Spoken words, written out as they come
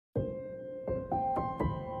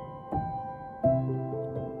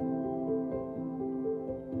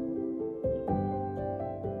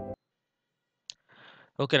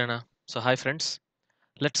Okay, Nana. So, hi friends.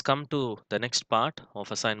 Let's come to the next part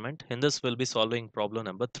of assignment. In this, we'll be solving problem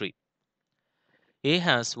number 3. A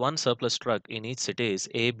has one surplus truck in each cities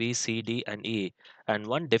A, B, C, D, and E, and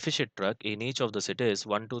one deficit truck in each of the cities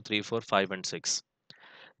 1, 2, 3, 4, 5, and 6.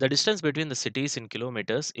 The distance between the cities in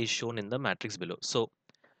kilometers is shown in the matrix below. So,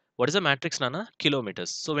 what is the matrix, Nana?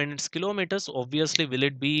 Kilometers. So when it's kilometers, obviously will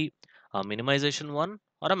it be a minimization one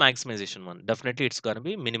or a maximization one? Definitely it's going to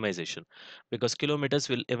be minimization because kilometers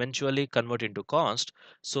will eventually convert into cost.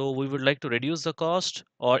 So we would like to reduce the cost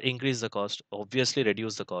or increase the cost. Obviously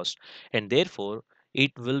reduce the cost, and therefore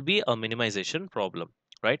it will be a minimization problem,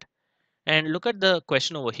 right? And look at the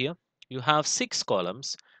question over here. You have 6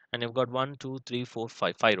 columns and you've got 1, 2, 3, 4,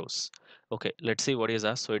 5, 5 rows. Okay, let's see what is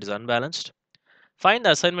asked. So it is unbalanced. Find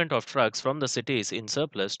the assignment of trucks from the cities in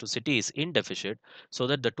surplus to cities in deficit so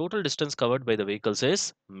that the total distance covered by the vehicles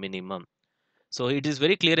is minimum. So it is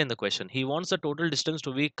very clear in the question. He wants the total distance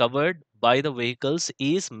to be covered by the vehicles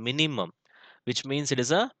is minimum, which means it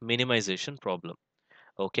is a minimization problem.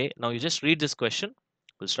 Okay, now you just read this question.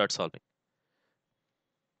 We'll start solving.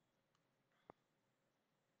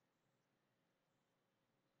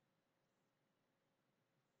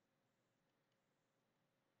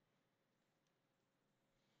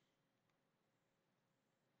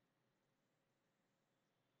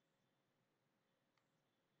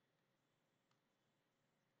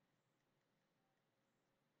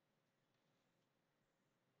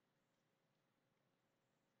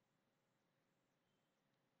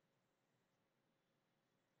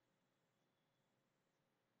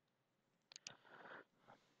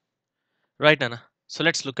 Right, Nana. So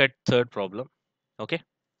let's look at third problem. Okay.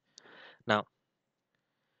 Now,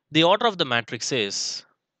 the order of the matrix is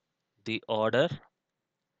the order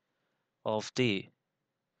of the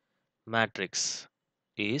matrix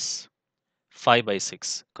is 5 by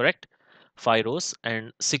 6, correct? 5 rows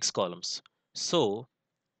and 6 columns. So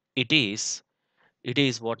it is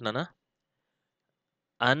what, Nana?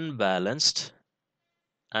 Unbalanced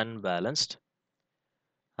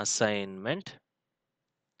assignment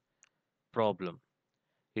problem.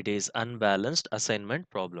 It is unbalanced assignment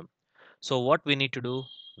problem. So what we need to do?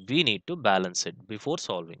 We need to balance it before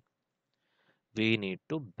solving. We need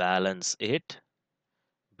to balance it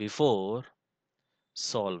before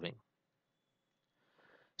solving.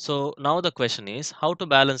 So now the question is how to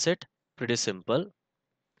balance it? Pretty simple.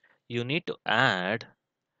 You need to add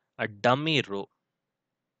a dummy row.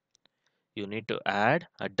 You need to add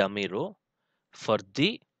a dummy row for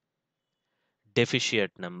the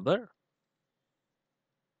deficient number.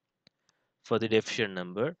 For the deficient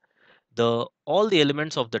number, the all the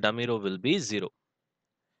elements of the dummy row will be 0.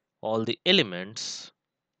 All the elements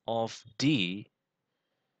of the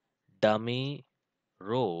dummy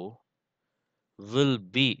row will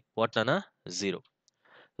be what, Nana? 0.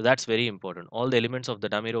 So that's very important. All the elements of the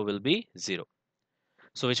dummy row will be 0.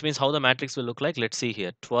 So which means how the matrix will look like? Let's see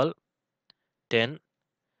here. 12, 10,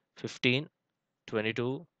 15,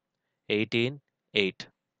 22, 18, 8.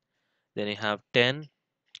 Then you have 10,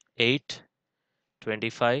 8,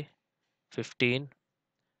 25, 15,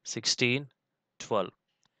 16, 12.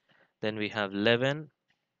 Then we have 11,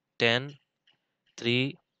 10,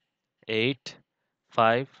 3, 8,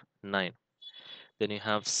 5, 9. Then you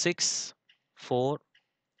have 6, 4,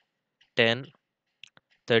 10,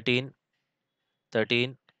 13,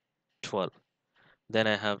 13, 12. Then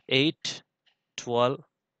I have 8, 12,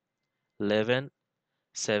 11,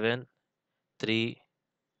 7, 3,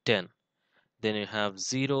 10. Then you have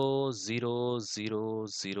 0, 0, 0,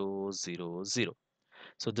 0, 0, 0.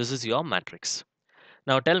 So this is your matrix.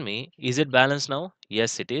 Now tell me, is it balanced now?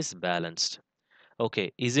 Yes, it is balanced.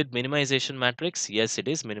 Okay, is it minimization matrix? Yes, it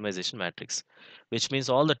is minimization matrix, which means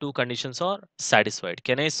all the two conditions are satisfied.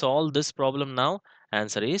 Can I solve this problem now?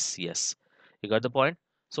 Answer is yes. You got the point?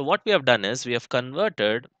 So what we have done is we have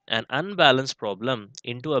converted an unbalanced problem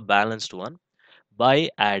into a balanced one by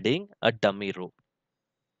adding a dummy row.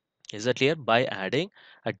 Is that clear? By adding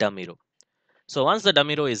a dummy row. So once the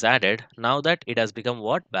dummy row is added, now that it has become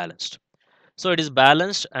what? Balanced. So it is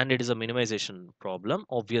balanced and it is a minimization problem,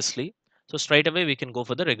 obviously. So straight away we can go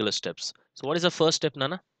for the regular steps. So what is the first step,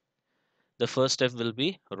 Nana? The first step will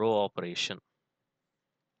be row operation.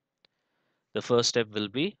 The first step will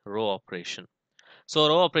be row operation. So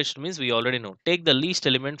row operation means we already know. Take the least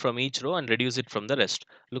element from each row and reduce it from the rest.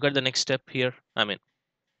 Look at the next step here.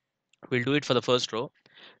 We'll do it for the first row.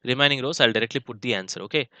 Remaining rows, I'll directly put the answer.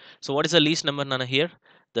 Okay. So what is the least number, Nana, here?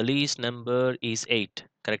 The least number is 8.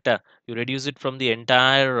 Correct? You reduce it from the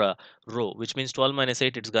entire row, which means 12 minus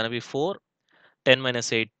 8, it's gonna be 4. 10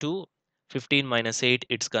 minus 8, 2. 15 minus 8,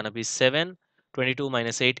 it's gonna be 7. 22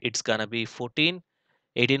 minus 8, it's gonna be 14.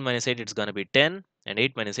 18 minus 8, it's going to be 10, and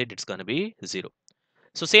 8 minus 8, it's going to be 0.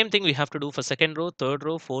 So same thing we have to do for second row, third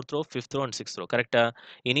row, fourth row, fifth row, and sixth row. Correct?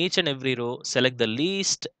 In each and every row, select the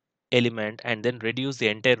least element and then reduce the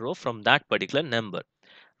entire row from that particular number.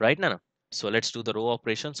 Right, Nana? So let's do the row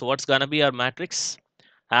operation. So what's going to be our matrix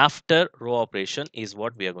after row operation is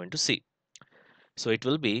what we are going to see. So it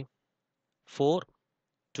will be 4,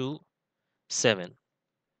 2, 7,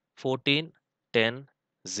 14, 10,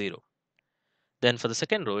 0. Then for the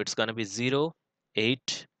second row, it's going to be 0,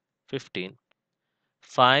 8, 15,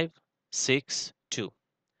 5, 6, 2.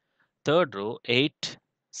 Third row, 8,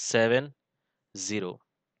 7, 0,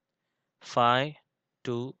 5,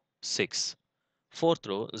 2, 6. Fourth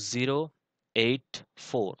row, 0, 8,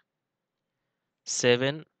 4,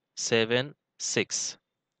 7, 7, 6.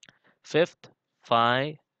 Fifth,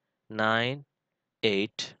 5, 9,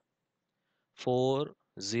 8, 4,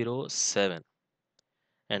 0, 7.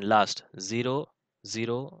 And last, 0,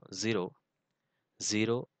 0, 0,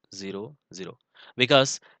 0, 0, 0.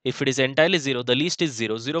 Because if it is entirely 0, the least is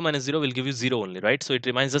 0. 0 minus 0 will give you 0 only, right? So it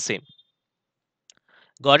remains the same.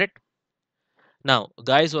 Got it? Now,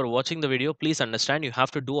 guys who are watching the video, please understand you have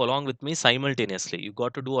to do along with me simultaneously. You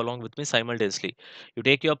got to do along with me simultaneously. You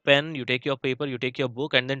take your pen, you take your paper, you take your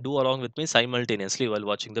book, and then do along with me simultaneously while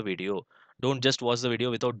watching the video. Don't just watch the video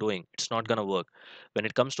without doing. It's not gonna work. When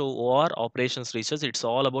it comes to OR, operations research, it's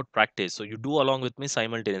all about practice. So you do along with me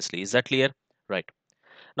simultaneously. Is that clear? Right.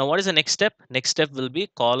 Now, what is the next step? Next step will be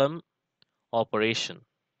column operation.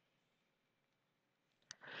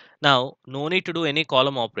 Now, no need to do any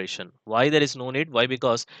column operation. Why there is no need? Why?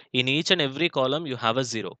 Because in each and every column you have a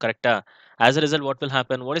 0, correct? As a result, what will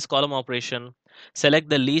happen? What is column operation? Select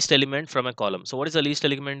the least element from a column. So what is the least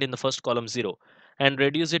element in the first column? 0. And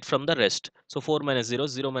reduce it from the rest. So 4 minus 0,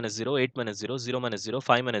 0 minus 0, 8 minus 0, 0 minus 0,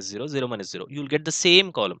 5 minus 0, 0 minus 0. You'll get the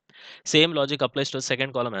same column. Same logic applies to the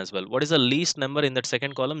second column as well. What is the least number in that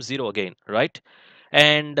second column? 0 again, right?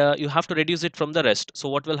 And you have to reduce it from the rest. So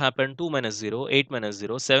what will happen? 2 minus 0, 8 minus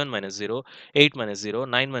 0, 7 minus 0, 8 minus 0,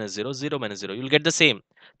 9 minus 0, 0 minus 0. You'll get the same.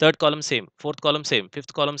 Third column same, fourth column same,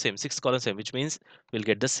 fifth column same, sixth column same, which means we'll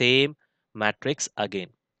get the same matrix again.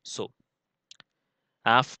 So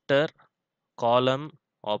after column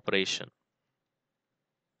operation,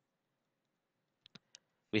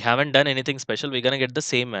 we haven't done anything special. We're going to get the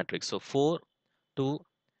same matrix. So 4, 2,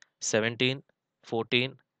 17,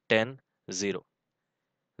 14, 10, 0,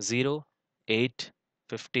 0, 8,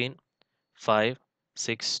 15, 5,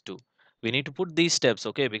 6, 2. We need to put these steps,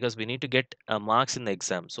 okay, because we need to get marks in the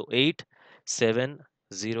exam. So 8, 7,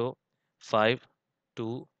 0, 5,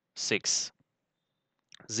 2, 6,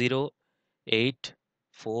 0, 8,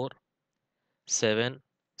 4, 7,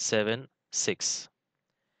 7, 6.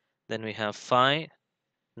 Then we have 5,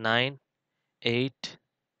 9, 8,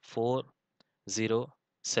 4, 0,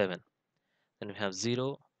 7. Then we have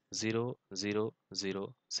 0, 0, 0,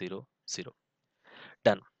 0, 0, 0.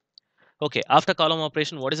 Done. Okay, after column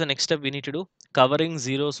operation, what is the next step we need to do? Covering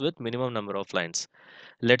zeros with minimum number of lines.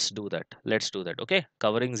 Let's do that. Let's do that. Okay,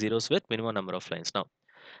 covering zeros with minimum number of lines. Now,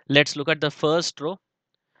 let's look at the first row.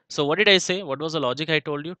 So what did I say? What was the logic I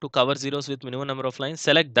told you? To cover zeros with minimum number of lines,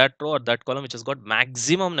 select that row or that column which has got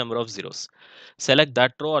maximum number of zeros. Select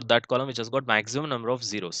that row or that column which has got maximum number of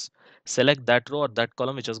zeros. Select that row or that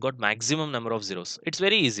column which has got maximum number of zeros. It's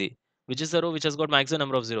very easy. Which is the row which has got maximum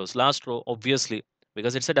number of zeros? Last row, obviously,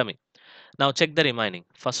 because it's a dummy. Now check the remaining.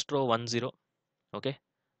 First row 1 0. Okay.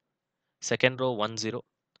 Second row 1 0.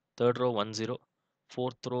 Third row 1 0.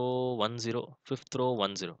 Fourth row 1 0. Fifth row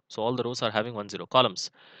 1 0. So all the rows are having 1 0. Columns.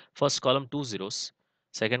 First column 2 zeros.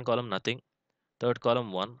 Second column nothing. Third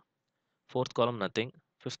column 1. Fourth column nothing.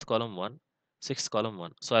 Fifth column 1. Sixth column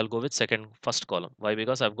 1. So I'll go with first column. Why?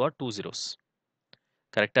 Because I've got 2 zeros.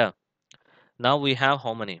 Correct? Now we have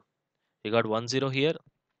how many? You got 1 0 here.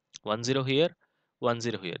 1 0 here, 1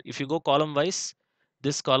 0 here. If you go column wise,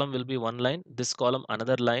 this column will be one line, this column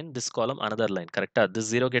another line, this column another line. Correct? This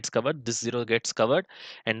 0 gets covered, this 0 gets covered,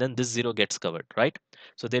 and then this 0 gets covered, right?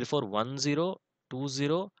 So therefore 1 0, 2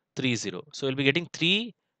 0, 3 0. So we'll be getting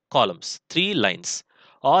 3 columns, 3 lines.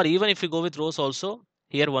 Or even if you go with rows also,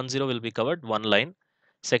 here 1 0 will be covered, one line.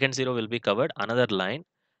 Second 0 will be covered, another line.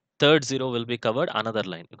 Third 0 will be covered, another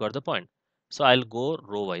line. You got the point? So I'll go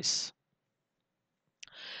row wise.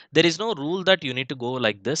 There is no rule that you need to go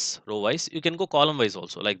like this row wise. You can go column wise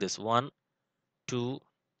also like this. 1, 2,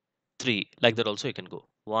 3. Like that also you can go.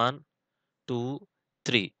 1, 2,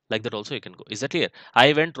 3. Like that also you can go. Is that clear?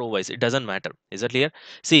 I went row wise. It doesn't matter. Is that clear?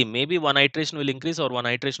 See, maybe one iteration will increase or one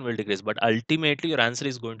iteration will decrease, but ultimately your answer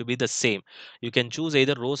is going to be the same. You can choose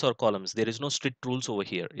either rows or columns. There is no strict rules over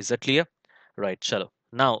here. Is that clear? Right. Chalo.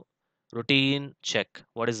 Now Routine check.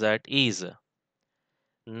 What is that? Is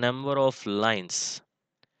number of lines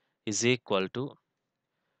is equal to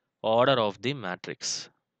order of the matrix.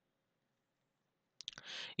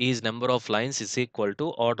 Is number of lines is equal to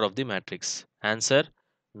order of the matrix? Answer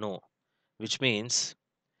no, which means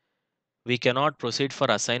we cannot proceed for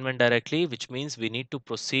assignment directly, which means we need to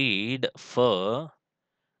proceed for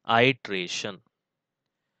iteration.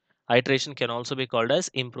 Iteration can also be called as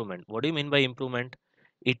improvement. What do you mean by improvement?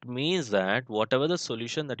 It means that whatever the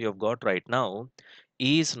solution that you have got right now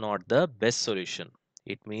is not the best solution.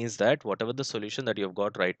 It means that whatever the solution that you have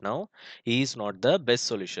got right now is not the best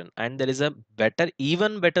solution, and there is a better,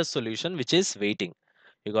 even better solution which is waiting.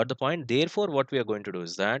 You got the point? Therefore, what we are going to do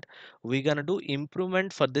is that we're going to do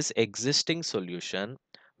improvement for this existing solution.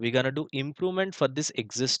 We're going to do improvement for this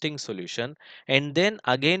existing solution, and then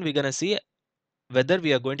again we're going to see whether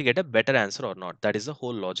we are going to get a better answer or not. That is the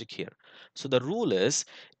whole logic here. So the rule is,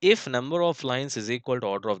 if number of lines is equal to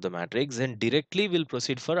order of the matrix, then directly we'll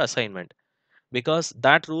proceed for assignment, because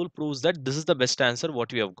that rule proves that this is the best answer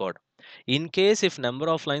what we have got. In case if number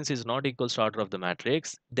of lines is not equals to order of the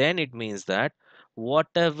matrix, then it means that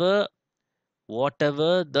whatever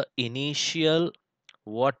whatever the initial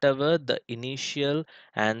whatever the initial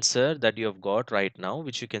answer that you have got right now,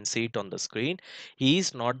 which you can see it on the screen,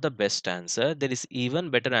 is not the best answer. There is even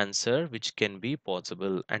better answer which can be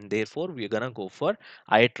possible, and therefore we're gonna go for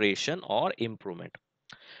iteration or improvement.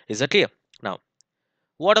 Is that clear? Now,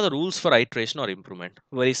 what are the rules for iteration or improvement?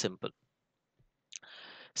 Very simple.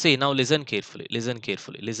 See, now listen carefully, listen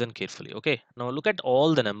carefully. Okay, now look at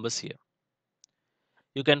all the numbers here.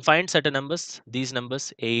 You can find certain numbers, these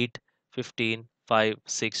numbers 8, 15, 5,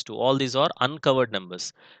 6, 2. All these are uncovered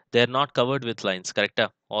numbers. They are not covered with lines, correct?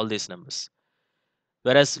 All these numbers.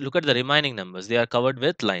 Whereas look at the remaining numbers, they are covered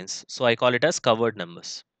with lines. So I call it as covered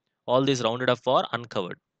numbers. All these rounded up for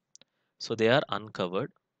uncovered. So they are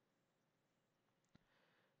uncovered.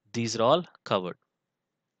 These are all covered.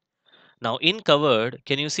 Now in covered,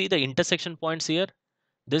 can you see the intersection points here?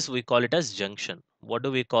 This we call it as junction. What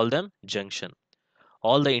do we call them? Junction.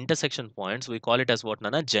 All the intersection points, we call it as what,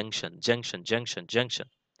 Nana? Junction, junction, junction, junction.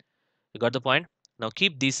 You got the point? Now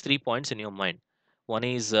keep these 3 points in your mind. One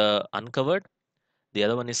is uncovered, the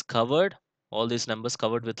other one is covered. All these numbers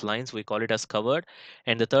covered with lines, we call it as covered.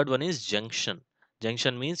 And the third one is junction.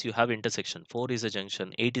 Junction means you have intersection. 4 is a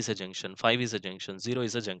junction, 8 is a junction, 5 is a junction, 0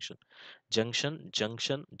 is a junction. Junction,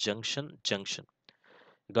 junction, junction, junction.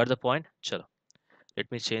 You got the point? Chalo.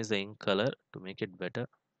 Let me change the ink color to make it better.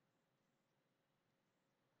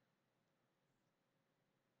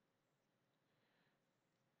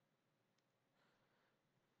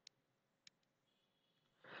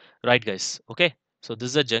 Right, guys. Okay. So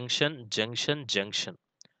this is a junction, junction, junction.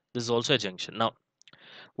 This is also a junction. Now,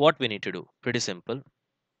 what we need to do? Pretty simple.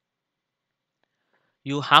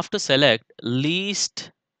 You have to select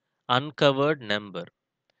least uncovered number.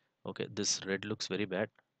 Okay, this red looks very bad.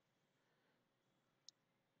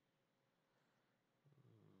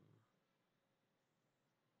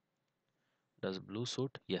 Does blue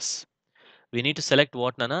suit? Yes. We need to select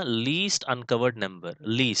what, Nana? Least uncovered number.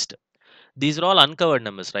 Least. These are all uncovered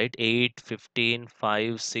numbers, right? 8, 15,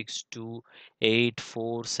 5, 6, 2, 8,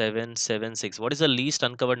 4, 7, 7, 6. What is the least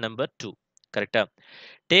uncovered number? 2. Correct.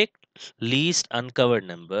 Take least uncovered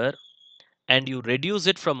number and you reduce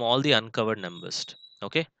it from all the uncovered numbers.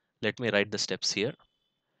 Okay, let me write the steps here.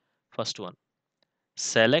 First one,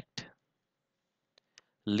 select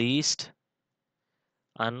least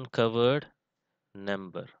uncovered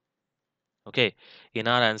number. Okay, in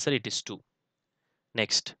our answer it is 2.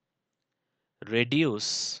 Next,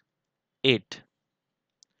 reduce it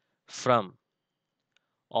from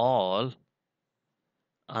all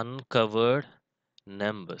uncovered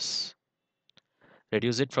numbers.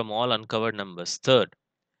 Reduce it from all uncovered numbers. Third,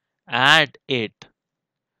 add it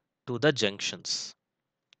to the junctions.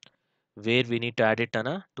 Where we need to add it,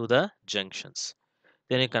 Anna? To the junctions.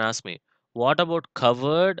 Then you can ask me, what about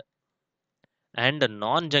covered and the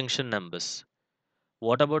non-junction numbers?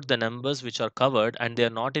 What about the numbers which are covered and they are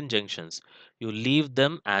not in junctions? You leave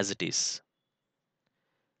them as it is.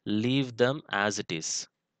 Leave them as it is.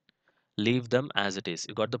 Leave them as it is.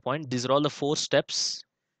 You got the point? These are all the 4 steps.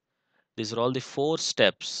 These are all the 4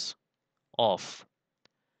 steps of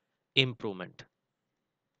improvement.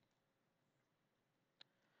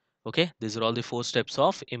 Okay, these are all the 4 steps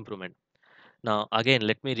of improvement. Now again,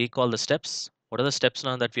 let me recall the steps. What are the steps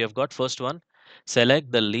now that we have got? First one,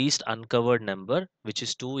 select the least uncovered number, which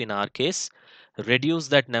is 2 in our case. Reduce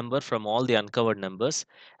that number from all the uncovered numbers.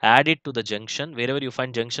 Add it to the junction. Wherever you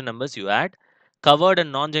find junction numbers, you add. Covered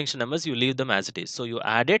and non-junction numbers, you leave them as it is. So you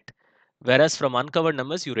add it. Whereas from uncovered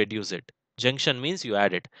numbers, you reduce it. Junction means you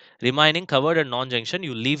add it. Remaining covered and non-junction,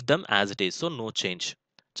 you leave them as it is. So no change.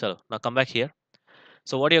 Chalo, now come back here.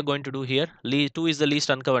 So what you're going to do here, 2 is the least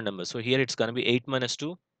uncovered number. So here it's going to be 8 minus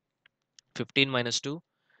 2, 15 minus 2,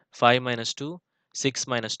 5 minus 2, 6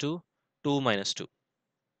 minus 2, 2 minus 2.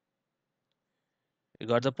 You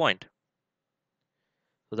got the point?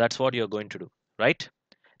 So that's what you're going to do, right?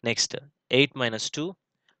 Next, 8 minus 2,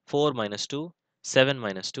 4 minus 2, 7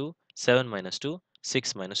 minus 2, 7 minus 2,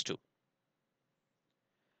 6 minus 2.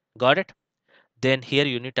 Got it? Then here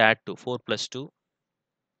you need to add 2. 4 plus 2,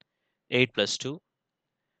 8 plus 2,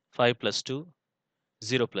 5 plus 2,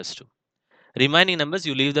 0 plus 2. Remaining numbers,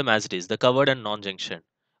 you leave them as it is, the covered and non-junction.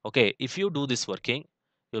 Okay, if you do this working,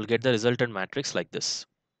 you'll get the resultant matrix like this.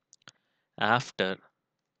 After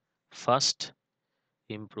first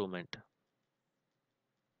improvement.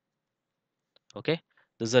 Okay,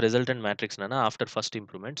 this is the resultant matrix, Nana, after first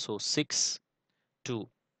improvement. So 6, 2,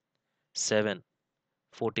 7,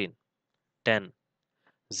 14, 10,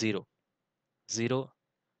 0, 0,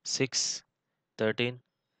 6, 13,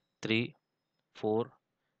 3, 4,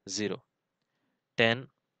 0, 10,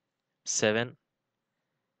 7,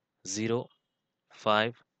 0,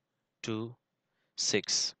 5, 2,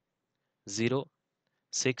 6, 0,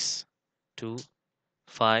 6, 2,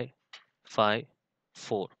 5, 5,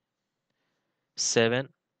 4, 7,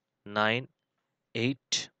 9,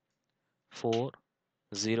 8, 4,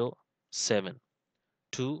 0, 7,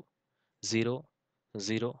 2, 0,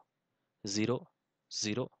 0, 0,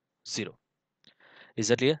 0, 0. Is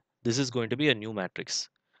that clear? This is going to be a new matrix.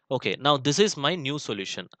 Okay, now this is my new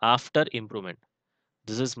solution after improvement.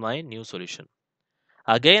 This is my new solution.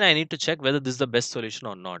 Again, I need to check whether this is the best solution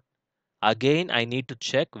or not. Again, I need to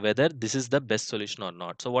check whether this is the best solution or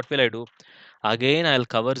not. So what will I do? Again, I'll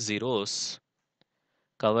cover zeros,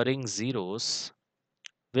 covering zeros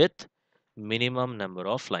with minimum number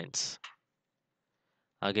of lines.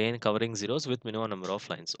 Again, covering zeros with minimum number of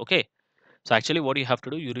lines. Okay. So actually what you have to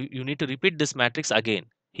do, you need to repeat this matrix again.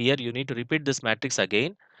 Here you need to repeat this matrix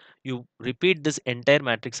again. You repeat this entire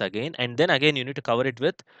matrix again, and then again you need to cover it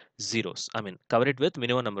with zeros. I mean, cover it with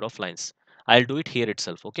minimum number of lines. I'll do it here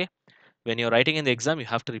itself. Okay. When you're writing in the exam, you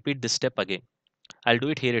have to repeat this step again. I'll do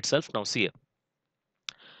it here itself. Now see here.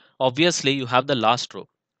 Obviously, you have the last row,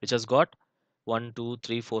 which has got 1, 2,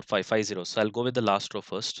 3, 4, 5, 5 zeros. So I'll go with the last row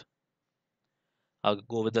first. I'll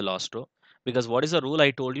go with the last row, because what is the rule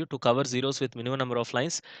I told you? To cover zeros with minimum number of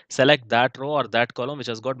lines, select that row or that column which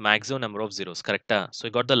has got maximum number of zeros, correct? So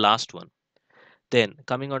you got the last one. Then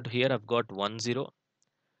coming on to here, I've got 1 0,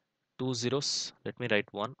 2 zeros. Let me write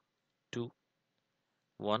 1, 2,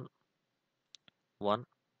 1, 1,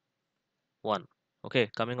 1.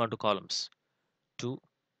 Okay, coming on to columns, 2,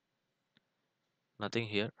 nothing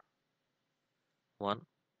here, 1,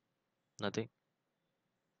 nothing,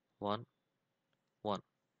 1, 1.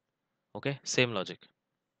 Okay, same logic.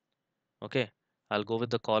 Okay, I'll go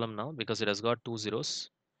with the column now because it has got 2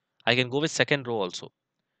 zeros. I can go with second row also.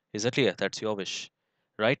 Is that clear? That's your wish,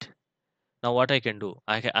 right? Now what I can do,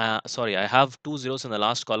 sorry, I have 2 zeros in the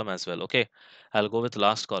last column as well. Okay, I'll go with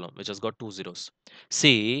last column which has got 2 zeros.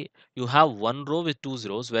 See, you have one row with 2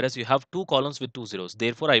 zeros, whereas you have two columns with 2 zeros.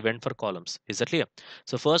 Therefore I went for columns. Is that clear?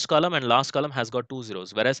 So first column and last column has got 2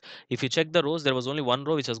 zeros, whereas if you check the rows, there was only one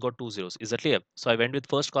row which has got 2 zeros. Is that clear? So I went with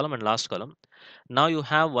first column and last column. Now you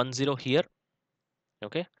have 1 0 here.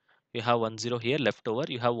 Okay, you have 1 0 here left over,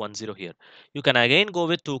 you have 1 0 here. You can again go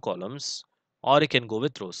with two columns, or you can go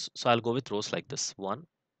with rows. So I'll go with rows like this, 1,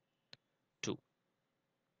 2.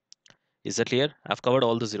 Is that clear? I've covered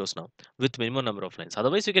all the zeros now with minimum number of lines.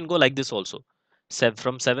 Otherwise you can go like this also.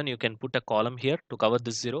 From 7 you can put a column here to cover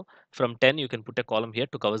this 0. From 10 you can put a column here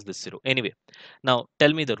to cover this 0. Anyway, now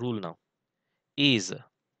tell me the rule now. Is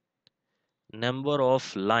number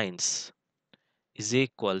of lines is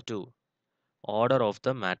equal to order of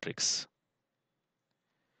the matrix.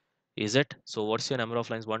 Is it? So what's your number of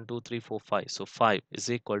lines? 1, 2, 3, 4, 5. So 5 is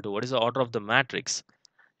equal to, what is the order of the matrix?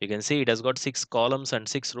 You can see it has got 6 columns and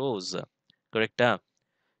 6 rows. Correct?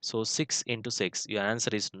 So 6 into 6. Your answer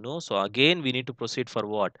is no. So again we need to proceed for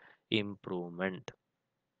what? Improvement.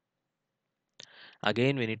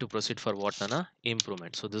 Again we need to proceed for what, Nana?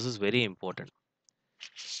 Improvement. So this is very important.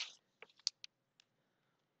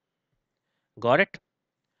 Got it?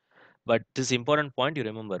 But this important point you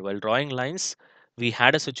remember, while drawing lines, we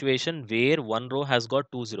had a situation where one row has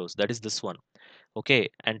got 2 zeros. That is this one. Okay,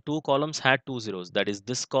 and two columns had 2 zeros, that is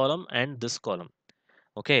this column and this column.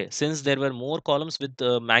 Okay, since there were more columns with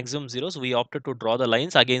maximum zeros, we opted to draw the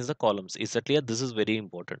lines against the columns. Is that clear? This is very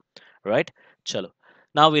important, right? Chalo.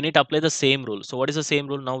 Now we need to apply the same rule. So what is the same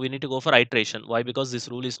rule? Now we need to go for iteration. Why? Because this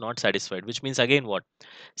rule is not satisfied, which means again what?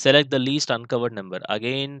 Select the least uncovered number.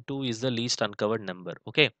 Again 2 is the least uncovered number.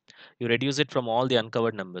 Okay. You reduce it from all the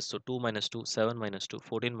uncovered numbers. So 2 minus 2, 7 minus 2,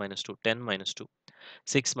 14 minus 2, 10 minus 2,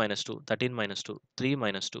 6 minus 2, 13 minus 2, 3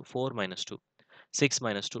 minus 2, 4 minus 2, 6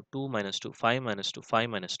 minus 2, 2 minus 2, 5 minus 2, 5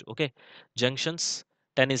 minus 2. Okay. Junctions.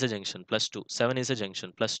 10 is a junction plus 2, 7 is a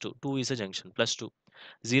junction plus 2, 2 is a junction plus 2,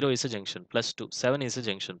 0 is a junction plus 2, 7 is a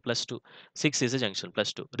junction plus 2, 6 is a junction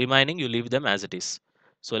plus 2. Remaining you leave them as it is.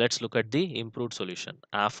 So let's look at the improved solution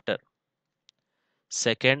after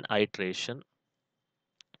second iteration,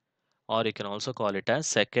 or you can also call it as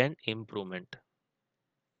second improvement.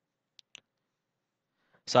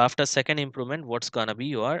 So after second improvement, what's gonna be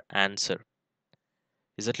your answer?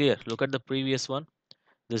 Is it clear? Look at the previous one.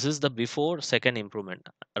 This is the before second improvement,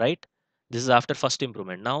 right? This is after first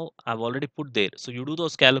improvement. Now I've already put there. So you do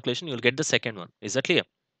those calculation, you'll get the second one. Is that clear?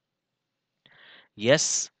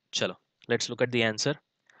 Yes. Chalo. Let's look at the answer.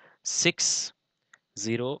 6,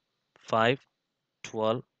 0, 5,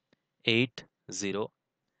 12, 8, 0,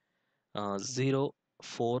 0,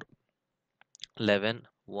 4, 11,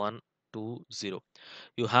 1, 2, 0.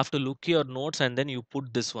 You have to look your notes and then you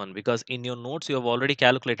put this one, because in your notes you have already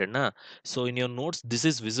calculated na. So in your notes this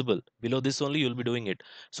is visible, below this only you'll be doing it.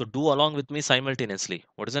 So do along with me simultaneously.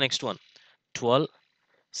 What is the next one? 12,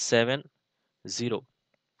 7, 0,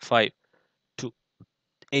 5, 2,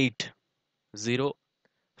 8, 0,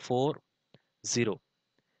 4, 0,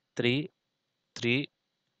 3, 3,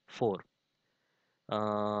 4,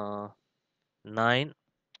 9,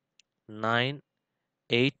 9,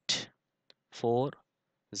 8, 4,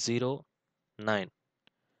 0, 9,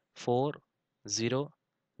 4, 0,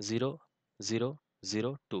 0, 0,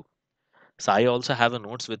 0, 2. So I also have a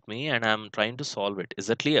notes with me and I'm trying to solve it. Is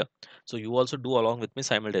that clear? So you also do along with me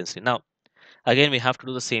simultaneously. Now, again, we have to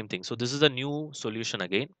do the same thing. So this is a new solution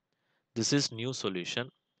again. This is new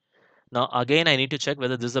solution. Now, again, I need to check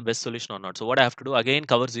whether this is the best solution or not. So what I have to do, again,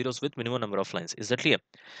 cover zeros with minimum number of lines. Is that clear?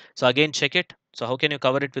 So again, check it. So how can you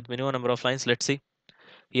cover it with minimum number of lines? Let's see.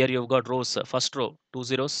 Here you've got rows. First row, 2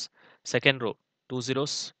 zeros. Second row, 2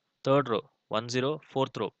 zeros. Third row, 1 0.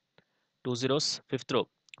 Fourth row, 2 zeros. Fifth row,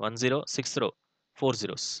 1 0. Sixth row, 4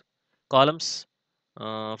 zeros. Columns,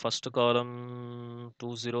 first column,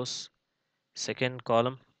 2 zeros. Second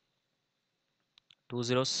column, 2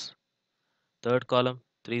 zeros. Third column,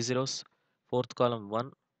 3 zeros. Fourth column, 1.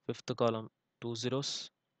 Fifth column, 2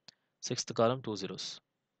 zeros. Sixth column, 2 zeros.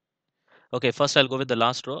 Okay, first I'll go with the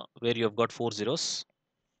last row where you have got 4 zeros.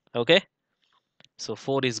 Okay, so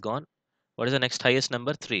 4 is gone. What is the next highest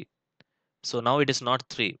number? 3. So now it is not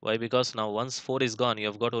 3. Why? Because now once 4 is gone, you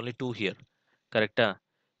have got only 2 here. Correct?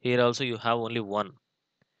 Here also you have only 1.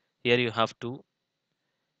 Here you have 2.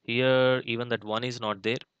 Here even that 1 is not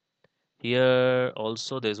there. Here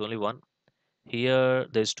also there is only 1. Here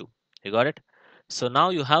there's 2. You got it? So now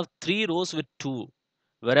you have 3 rows with 2,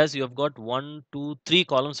 whereas you have got 1, 2, 3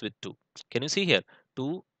 columns with 2. Can you see here?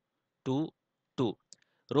 2, 2, 2.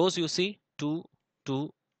 Rows you see 2, 2,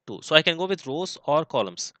 2. So I can go with rows or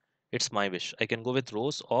columns. It's my wish. I can go with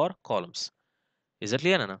rows or columns. Is that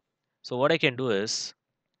clear, Nana? So what I can do is,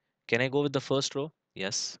 can I go with the first row?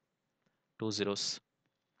 Yes, 2 zeros.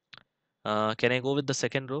 Can I go with the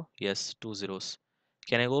second row? Yes, 2 zeros.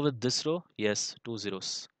 Can I go with this row? Yes, 2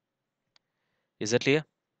 zeros. Is that clear?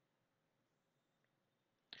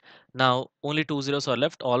 Now only 2 zeros are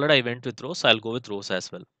left. Already I went with rows, so I'll go with rows as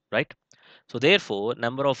well, right? So therefore,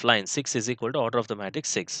 number of lines 6 is equal to order of the matrix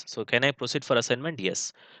 6. So can I proceed for assignment?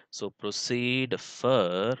 Yes. So proceed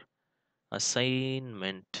for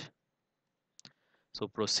assignment. So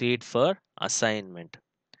proceed for assignment.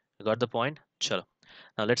 You got the point? Chalo.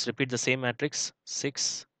 Now let's repeat the same matrix.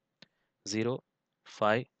 6, 0,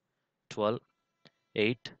 5, 12,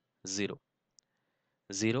 8, 0,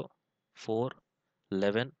 0, 4,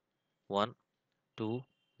 11, 1, 2,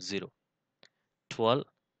 0, 12,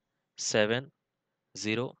 7,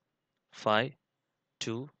 0, 5,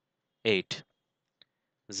 2, 8,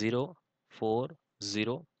 0, 4,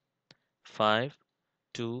 0, 5,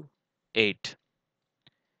 2, 8,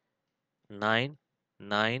 9,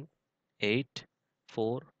 9, 8,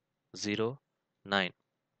 4, 0, 9,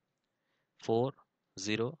 4,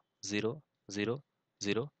 0, 0, 0,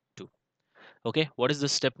 0, 2. Okay, what is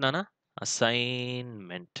this step, Nana?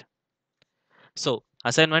 Assignment. So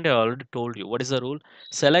assignment, I already told you. What is the rule?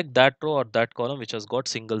 Select that row or that column which has got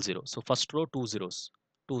single zero. So first row, 2 zeros.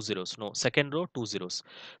 2 zeros. No. Second row, 2 zeros.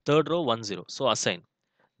 Third row, 1 0. So assign.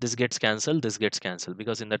 This gets cancelled, this gets cancelled,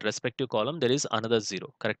 because in that respective column there is another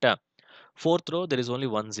 0. Correct? Fourth row, there is only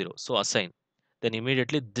 1 0. So assign. Then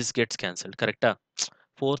immediately this gets cancelled. Correct?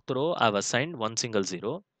 fourth row I've assigned one single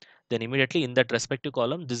 0. Then immediately in that respective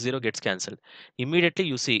column, this 0 gets cancelled. Immediately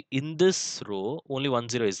you see in this row only one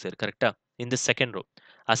 0 is there, correct? In the second row,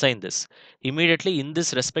 assign this. Immediately in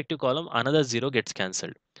this respective column, another 0 gets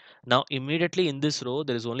cancelled. Now immediately in this row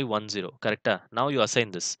there is only one 0, correct? Now you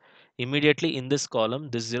assign this. Immediately in this column,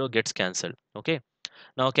 this 0 gets cancelled. Okay.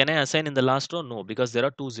 Now can I assign in the last row? No, because there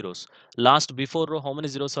are two zeros. Last before row, how many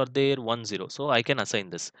zeros are there? One zero. So I can assign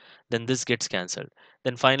this. Then this gets cancelled.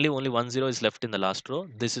 Then finally only one zero is left in the last row.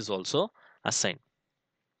 This is also assigned.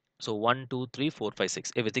 So 1, 2, 3, 4, 5,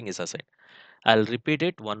 6. Everything is assigned. I'll repeat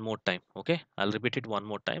it one more time. Okay. I'll repeat it one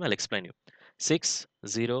more time. I'll explain you. 6,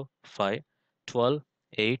 0, 5, 12,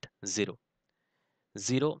 8, 0,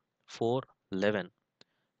 0, 4, 11,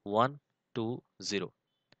 1, 2, 0,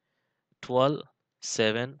 12,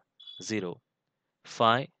 7, 0,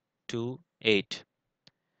 5, 2, 8,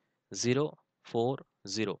 0, 4,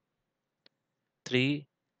 0, 3,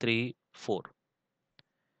 3, 4,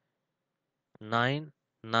 9,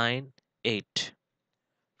 9, 8,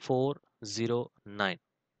 4, 0, 9,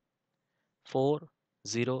 4,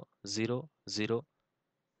 0, 0, 0,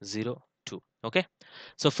 0, 2. Okay.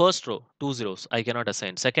 So first row, two zeros, I cannot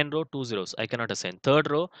assign. Second row, two zeros, I cannot assign.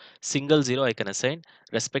 Third row, single zero, I can assign.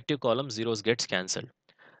 Respective column, zeros gets cancelled.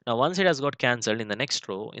 Now once it has got cancelled in the next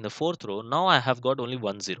row, in the fourth row, now I have got only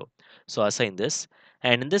one zero. So assign this,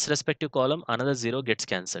 and in this respective column, another zero gets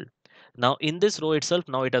cancelled. Now in this row itself,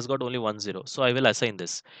 now it has got only one zero. So I will assign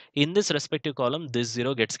this. In this respective column, this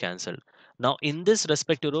zero gets cancelled. Now in this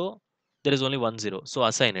respective row, there is only one zero. So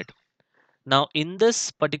assign it. Now in this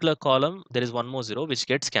particular column, there is one more zero which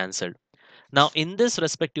gets cancelled. Now in this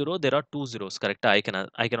respective row, there are two zeros, correct? I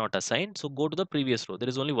cannot assign. So go to the previous row. There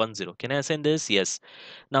is only one zero. Can I assign this? Yes.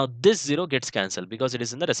 Now this 0 gets cancelled because it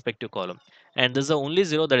is in the respective column, and this is the only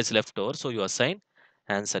 0 that is left over, so you assign.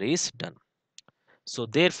 Answer is done. So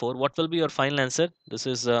therefore what will be your final answer? This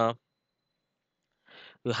is you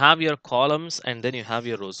have your columns and then you have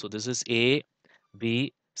your rows. So this is A,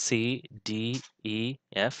 B, C, D, E,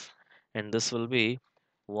 F, and this will be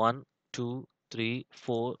 1, 2, 3,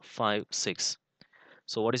 4, 5, 6.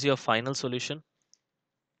 So what is your final solution?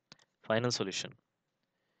 Final solution,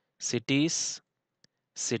 cities,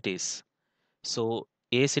 cities. So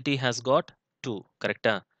A city has got 2, correct?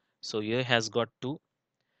 So A has got 2.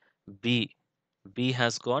 B, B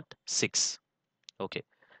has got 6. Okay.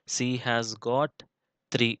 C has got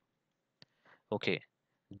 3. Okay.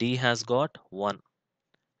 D has got 1.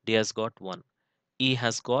 D has got 1. E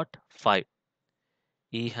has got 5.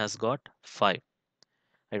 E has got 5.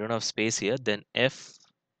 I don't have space here. Then F,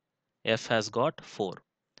 F has got 4.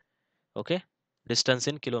 Okay. Distance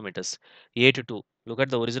in kilometers. A to 2. Look at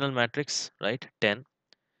the original matrix, right? 10.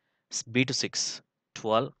 B to 6,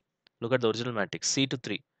 12. Look at the original matrix. C to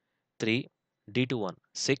 3, 3. D to 1,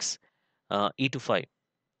 6. E to 5.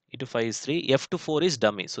 E to 5 is 3. F to 4 is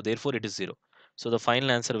dummy. So therefore it is 0. So the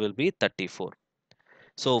final answer will be 34.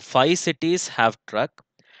 So 5 cities have truck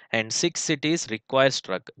and 6 cities requires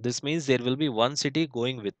truck. This means there will be one city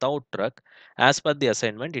going without truck. As per the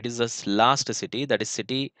assignment, it is the last city, that is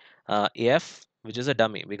city F, which is a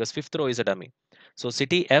dummy because fifth row is a dummy. So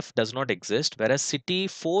city F does not exist, whereas city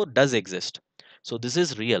 4 does exist. So this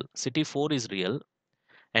is real. City 4 is real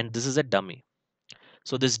and this is a dummy.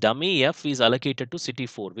 So this dummy F is allocated to city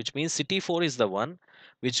 4, which means city 4 is the one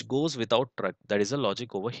which goes without truck. That is the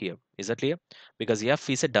logic over here. Is that clear? Because F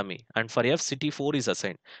is a dummy and for F city 4 is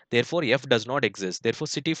assigned. Therefore F does not exist. Therefore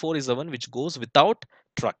city 4 is the one which goes without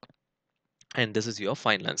truck. And this is your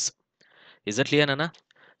final answer. Is that clear, Nana?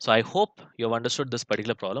 So I hope you have understood this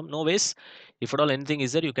particular problem. No ways, if at all anything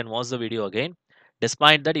is there, you can watch the video again.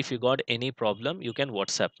 Despite that, if you got any problem, you can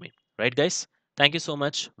WhatsApp me. Right, guys? Thank you so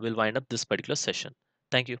much. We'll wind up this particular session.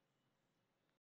 Thank you.